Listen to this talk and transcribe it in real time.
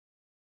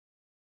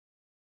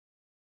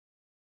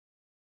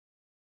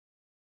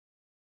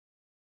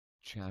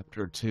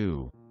Chapter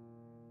 2.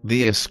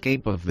 The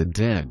Escape of the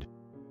Dead.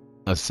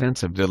 A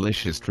sense of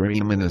delicious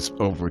dreaminess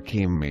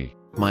overcame me,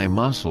 my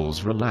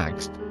muscles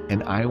relaxed,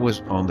 and I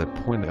was on the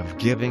point of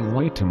giving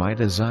way to my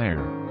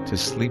desire to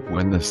sleep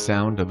when the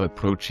sound of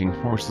approaching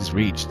horses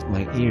reached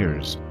my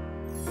ears.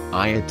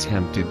 I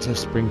attempted to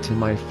spring to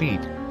my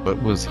feet,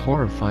 but was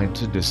horrified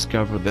to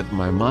discover that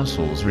my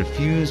muscles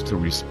refused to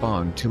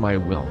respond to my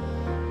will.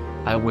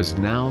 I was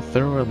now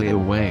thoroughly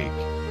awake,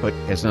 but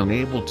as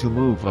unable to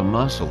move a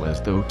muscle as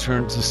though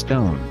turned to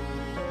stone.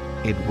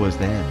 It was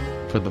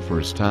then, for the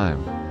first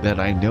time,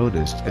 that I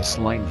noticed a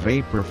slight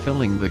vapor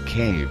filling the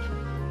cave.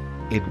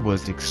 It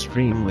was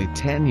extremely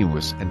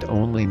tenuous and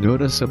only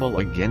noticeable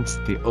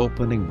against the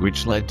opening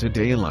which led to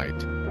daylight.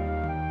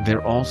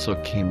 There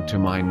also came to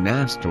my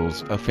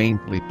nostrils a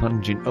faintly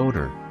pungent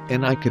odor,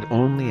 and I could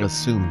only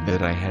assume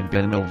that I had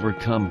been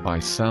overcome by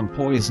some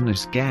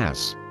poisonous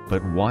gas,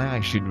 but why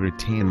I should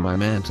retain my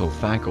mental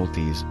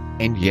faculties,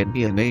 and yet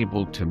be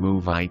unable to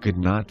move I could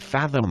not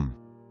fathom.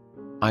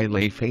 I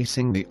lay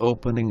facing the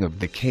opening of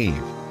the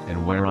cave,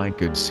 and where I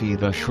could see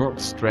the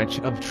short stretch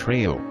of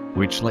trail,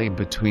 which lay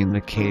between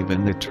the cave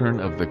and the turn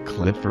of the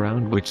cliff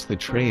around which the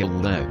trail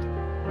led.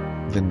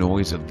 The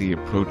noise of the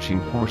approaching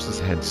horses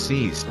had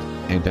ceased,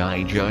 and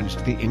I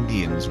judged the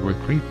Indians were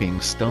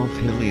creeping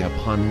stealthily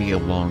upon me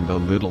along the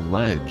little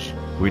ledge,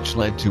 which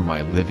led to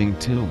my living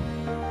tomb.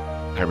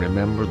 I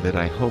remember that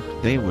I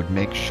hoped they would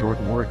make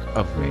short work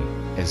of me,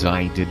 as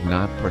I did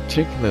not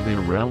particularly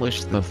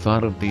relish the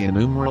thought of the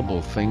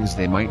innumerable things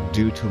they might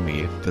do to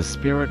me if the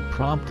spirit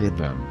prompted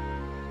them.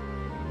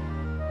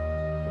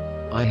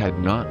 I had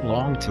not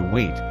long to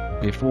wait,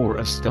 before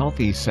a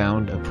stealthy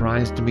sound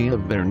apprised me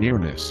of their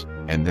nearness,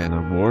 and then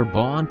a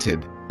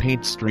war-bonted,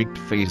 paint-streaked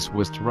face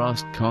was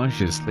thrust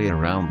cautiously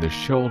around the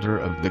shoulder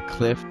of the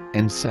cliff,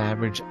 and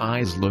savage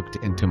eyes looked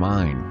into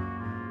mine.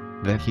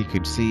 That he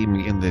could see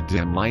me in the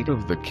dim light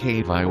of the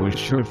cave I was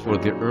sure, for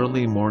the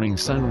early morning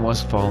sun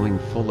was falling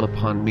full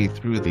upon me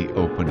through the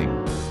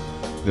opening.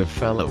 The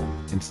fellow,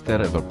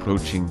 instead of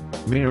approaching,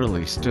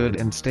 merely stood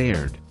and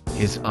stared,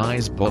 his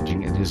eyes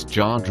bulging and his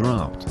jaw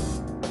dropped.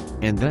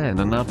 And then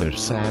another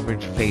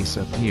savage face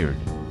appeared,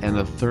 and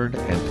a third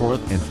and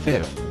fourth and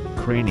fifth,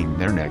 craning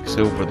their necks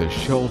over the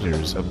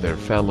shoulders of their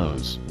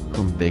fellows,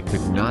 whom they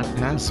could not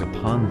pass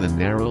upon the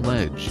narrow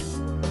ledge.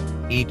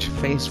 Each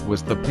face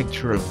was the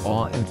picture of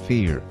awe and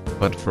fear,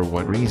 but for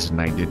what reason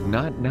I did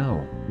not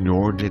know,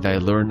 nor did I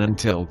learn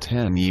until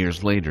 10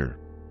 years later.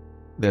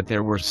 That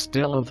there were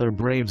still other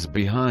braves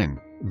behind,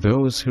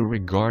 those who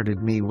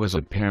regarded me, was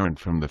apparent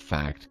from the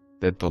fact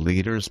that the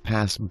leaders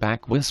passed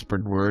back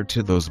whispered word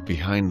to those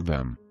behind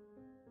them.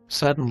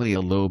 Suddenly a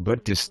low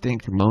but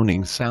distinct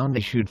moaning sound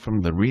issued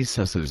from the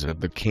recesses of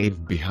the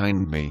cave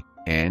behind me,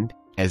 and,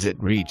 as it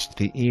reached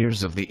the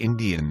ears of the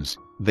Indians,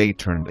 they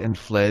turned and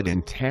fled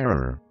in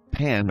terror,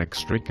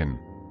 panic-stricken.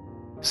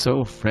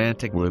 So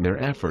frantic were their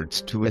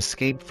efforts to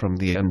escape from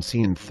the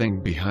unseen thing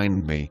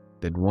behind me,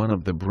 that one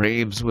of the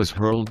braves was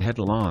hurled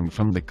headlong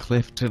from the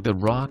cliff to the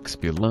rocks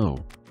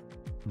below.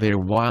 Their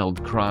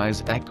wild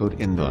cries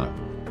echoed in the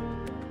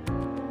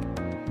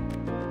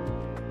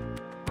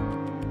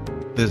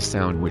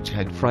sound which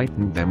had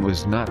frightened them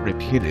was not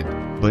repeated,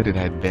 but it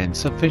had been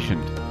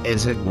sufficient,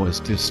 as it was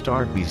to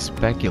start me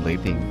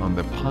speculating on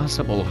the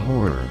possible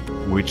horror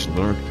which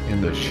lurked in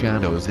the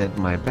shadows at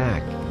my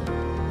back.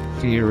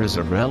 Fear is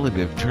a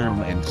relative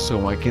term, and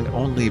so I can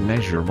only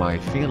measure my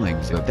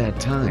feelings at that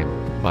time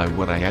by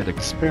what I had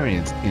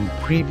experienced in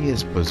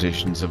previous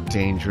positions of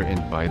danger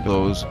and by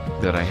those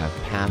that I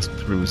have passed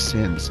through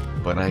since,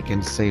 but I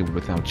can say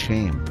without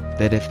shame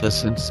that if the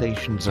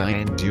sensations I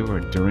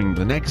endured during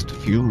the next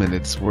few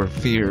minutes were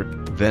fear,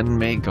 then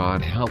may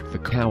God help the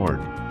coward,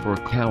 for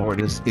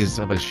cowardice is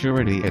of a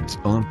surety its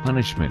own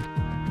punishment.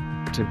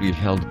 To be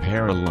held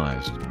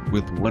paralyzed,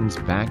 with one's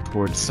back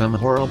towards some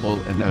horrible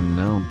and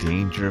unknown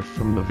danger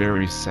from the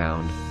very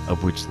sound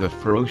of which the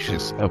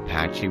ferocious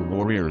Apache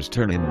warriors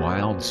turn in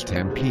wild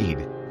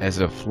stampede, as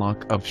a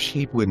flock of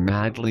sheep would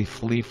madly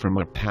flee from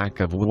a pack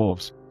of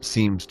wolves,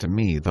 seems to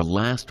me the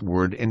last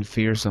word in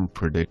fearsome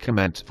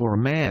predicament for a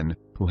man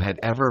who had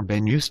ever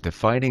been used to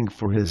fighting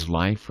for his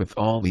life with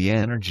all the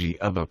energy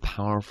of a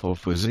powerful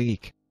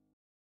physique.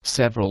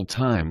 Several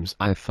times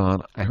I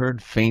thought I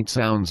heard faint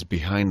sounds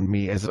behind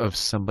me as of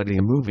somebody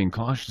moving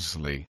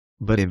cautiously,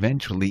 but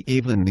eventually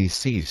even these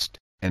ceased,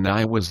 and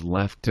I was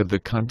left to the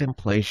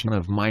contemplation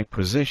of my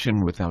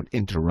position without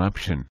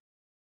interruption.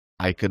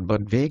 I could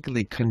but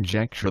vaguely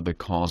conjecture the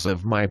cause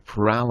of my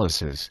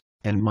paralysis,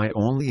 and my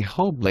only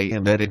hope lay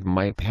in that it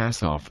might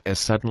pass off as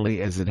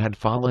suddenly as it had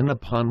fallen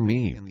upon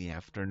me in the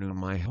afternoon.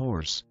 My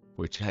horse,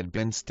 which had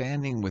been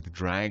standing with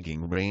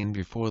dragging rein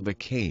before the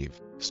cave,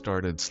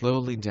 started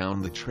slowly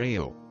down the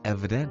trail,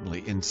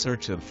 evidently in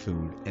search of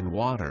food and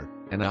water,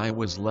 and I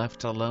was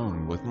left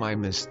alone with my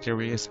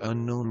mysterious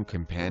unknown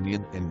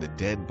companion and the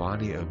dead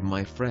body of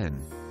my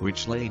friend,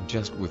 which lay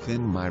just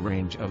within my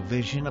range of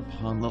vision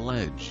upon the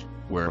ledge,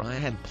 where I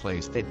had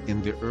placed it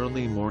in the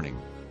early morning.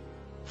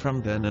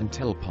 From then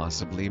until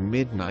possibly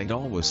midnight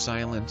all was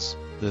silence,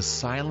 the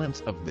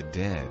silence of the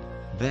dead,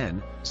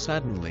 Then,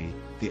 suddenly,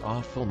 the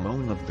awful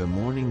moan of the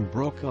morning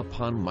broke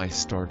upon my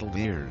startled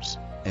ears,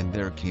 and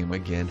there came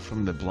again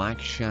from the black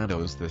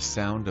shadows the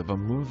sound of a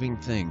moving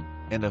thing,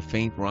 and a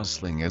faint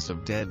rustling as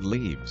of dead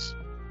leaves.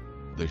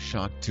 The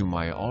shock to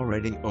my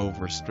already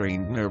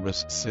overstrained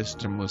nervous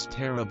system was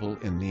terrible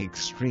in the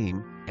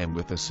extreme, and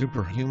with a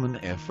superhuman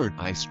effort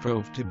I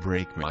strove to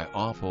break my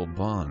awful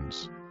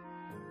bonds.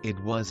 It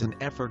was an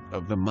effort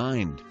of the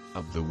mind,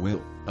 of the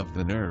will, of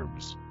the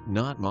nerves,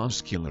 not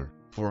muscular,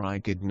 for I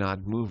could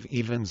not move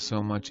even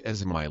so much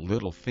as my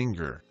little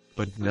finger,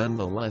 but none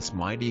the less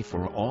mighty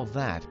for all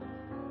that.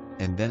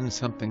 And then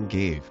something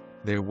gave.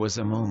 There was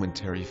a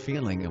momentary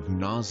feeling of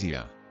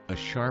nausea, a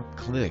sharp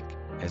click,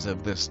 as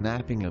of the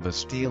snapping of a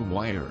steel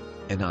wire,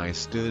 and I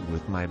stood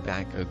with my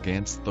back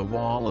against the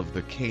wall of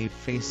the cave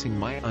facing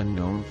my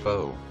unknown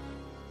foe.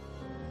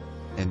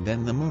 And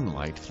then the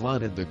moonlight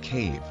flooded the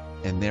cave,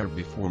 and there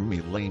before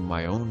me lay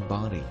my own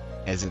body,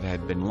 as it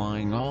had been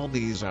lying all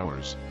these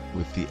hours,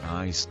 with the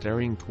eyes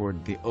staring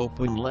toward the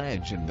open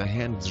ledge and the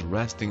hands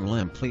resting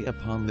limply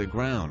upon the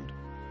ground.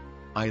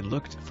 I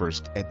looked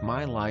first at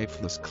my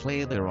lifeless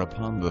clay there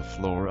upon the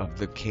floor of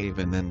the cave,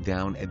 and then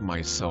down at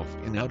myself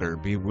in utter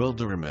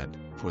bewilderment,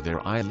 for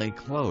there I lay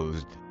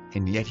clothed,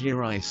 and yet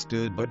here I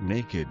stood but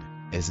naked,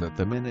 as at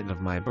the minute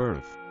of my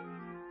birth.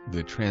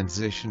 The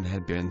transition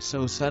had been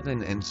so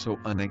sudden and so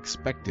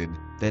unexpected,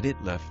 that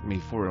it left me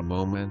for a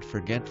moment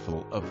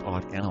forgetful of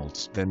aught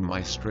else than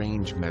my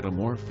strange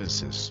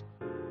metamorphosis.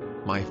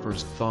 My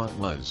first thought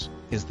was,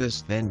 is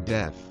this then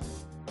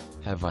death?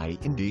 Have I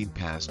indeed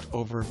passed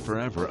over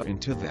forever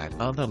into that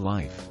other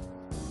life?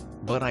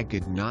 But I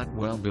could not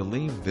well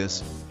believe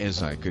this,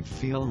 as I could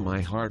feel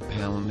my heart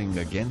pounding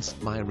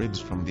against my ribs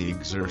from the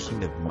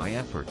exertion of my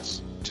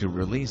efforts to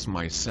release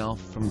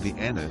myself from the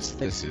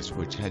anesthesis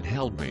which had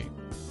held me.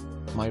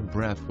 My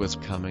breath was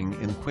coming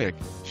in quick,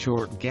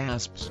 short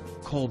gasps,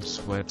 cold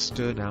sweat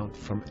stood out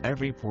from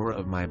every pore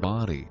of my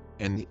body,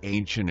 and the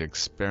ancient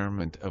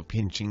experiment of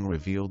pinching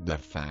revealed the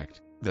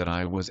fact that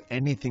I was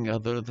anything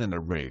other than a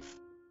wraith.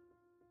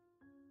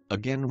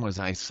 Again was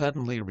I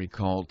suddenly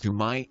recalled to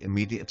my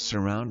immediate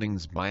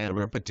surroundings by a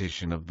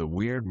repetition of the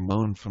weird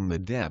moan from the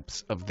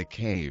depths of the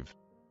cave.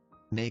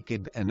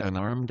 Naked and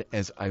unarmed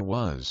as I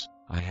was,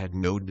 I had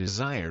no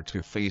desire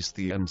to face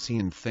the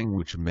unseen thing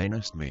which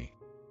menaced me.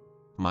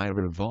 My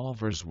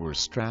revolvers were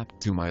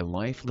strapped to my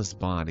lifeless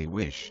body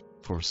which,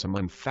 for some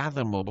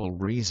unfathomable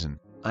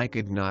reason, I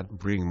could not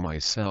bring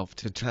myself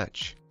to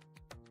touch.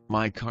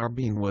 My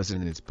carbine was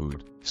in its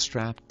boot,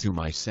 strapped to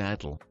my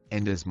saddle,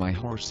 and as my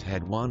horse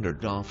had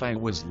wandered off I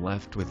was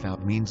left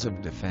without means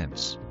of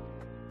defense.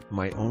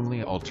 My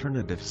only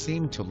alternative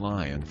seemed to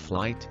lie in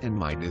flight, and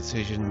my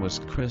decision was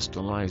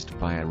crystallized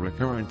by a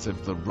recurrence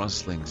of the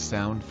rustling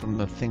sound from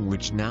the thing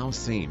which now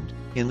seemed,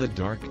 in the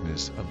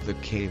darkness of the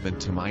cave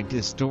and to my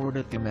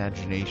distorted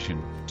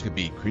imagination, to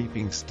be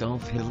creeping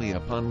stealthily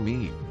upon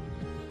me.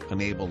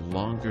 Unable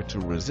longer to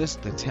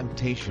resist the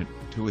temptation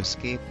to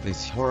escape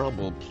this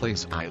horrible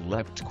place, I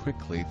leapt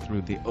quickly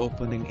through the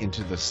opening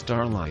into the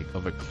starlight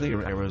of a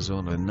clear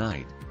Arizona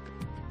night.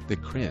 The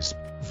crisp,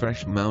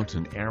 fresh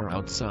mountain air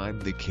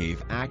outside the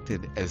cave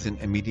acted as an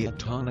immediate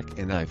tonic,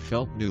 and I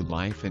felt new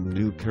life and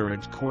new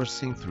courage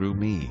coursing through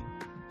me.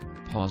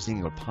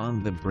 Pausing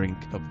upon the brink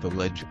of the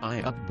ledge, I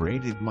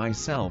upbraided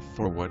myself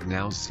for what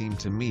now seemed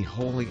to me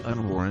wholly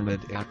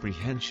unwarranted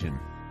apprehension.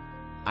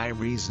 I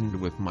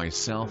reasoned with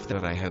myself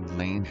that I had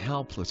lain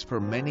helpless for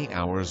many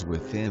hours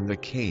within the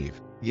cave,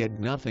 yet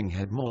nothing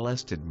had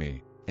molested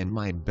me, and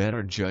my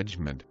better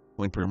judgment,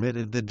 when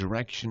permitted the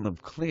direction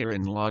of clear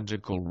and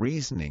logical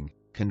reasoning,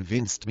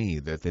 convinced me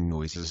that the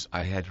noises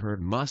I had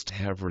heard must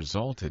have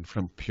resulted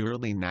from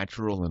purely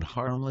natural and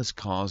harmless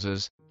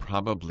causes.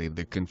 Probably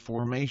the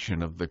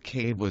conformation of the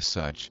cave was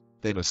such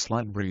that a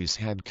slight breeze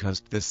had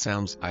caused the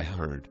sounds I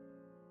heard.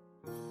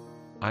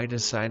 I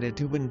decided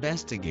to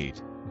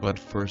investigate, but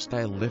first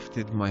I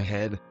lifted my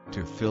head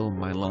to fill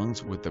my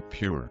lungs with the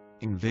pure,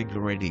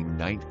 invigorating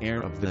night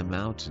air of the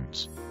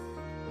mountains.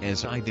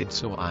 As I did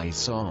so, I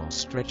saw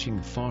stretching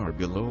far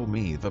below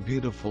me the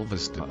beautiful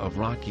vista of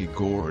rocky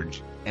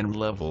gorge and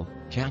level,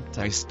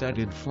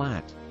 cacti-studded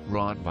flat,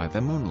 wrought by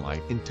the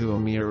moonlight into a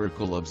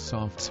miracle of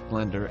soft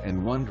splendor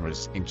and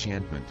wondrous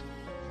enchantment.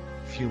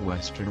 Few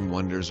Western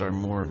wonders are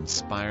more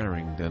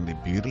inspiring than the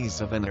beauties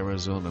of an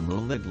Arizona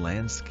moonlit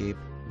landscape,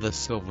 the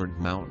silvered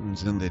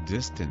mountains in the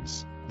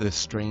distance, the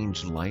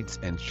strange lights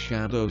and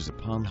shadows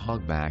upon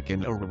Hogback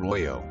and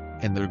Arroyo,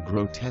 and the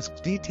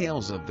grotesque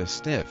details of the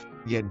stiff,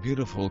 yet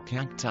beautiful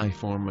cacti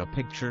form a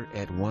picture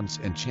at once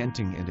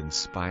enchanting and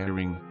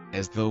inspiring,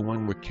 as though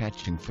one were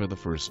catching for the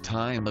first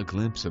time a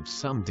glimpse of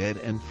some dead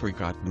and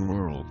forgotten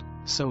world.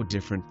 So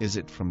different is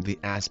it from the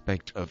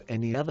aspect of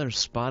any other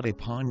spot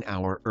upon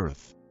our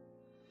earth.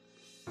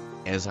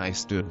 As I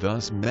stood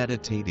thus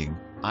meditating,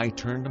 I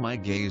turned my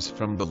gaze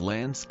from the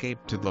landscape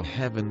to the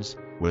heavens,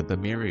 where the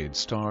myriad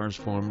stars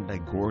formed a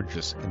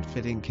gorgeous and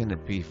fitting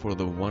canopy for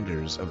the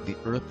wonders of the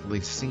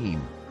earthly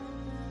scene.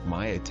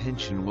 My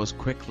attention was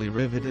quickly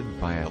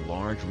riveted by a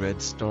large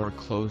red star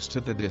close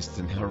to the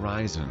distant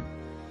horizon.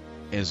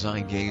 As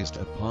I gazed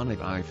upon it,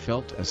 I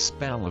felt a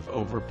spell of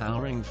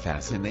overpowering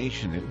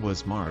fascination. It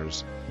was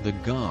Mars, the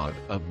god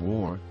of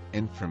war,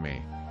 and for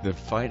me, the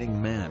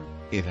fighting man,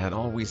 it had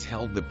always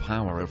held the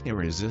power of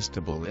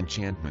irresistible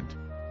enchantment.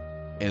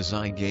 As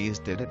I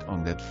gazed at it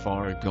on that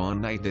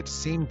far-gone night, it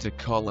seemed to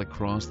call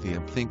across the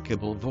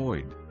unthinkable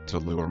void, to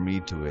lure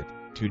me to it,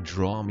 to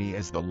draw me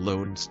as the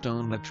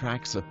lodestone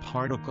attracts a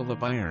particle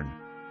of iron.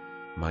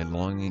 My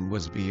longing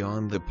was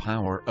beyond the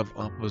power of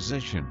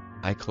opposition.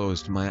 I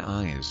closed my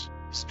eyes,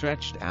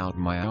 stretched out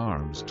my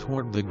arms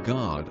toward the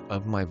god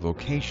of my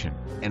vocation,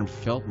 and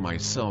felt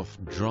myself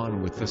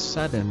drawn with the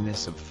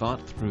suddenness of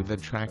thought through the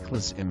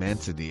trackless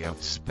immensity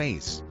of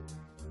space.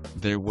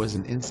 There was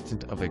an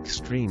instant of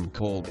extreme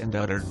cold and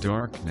utter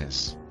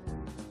darkness,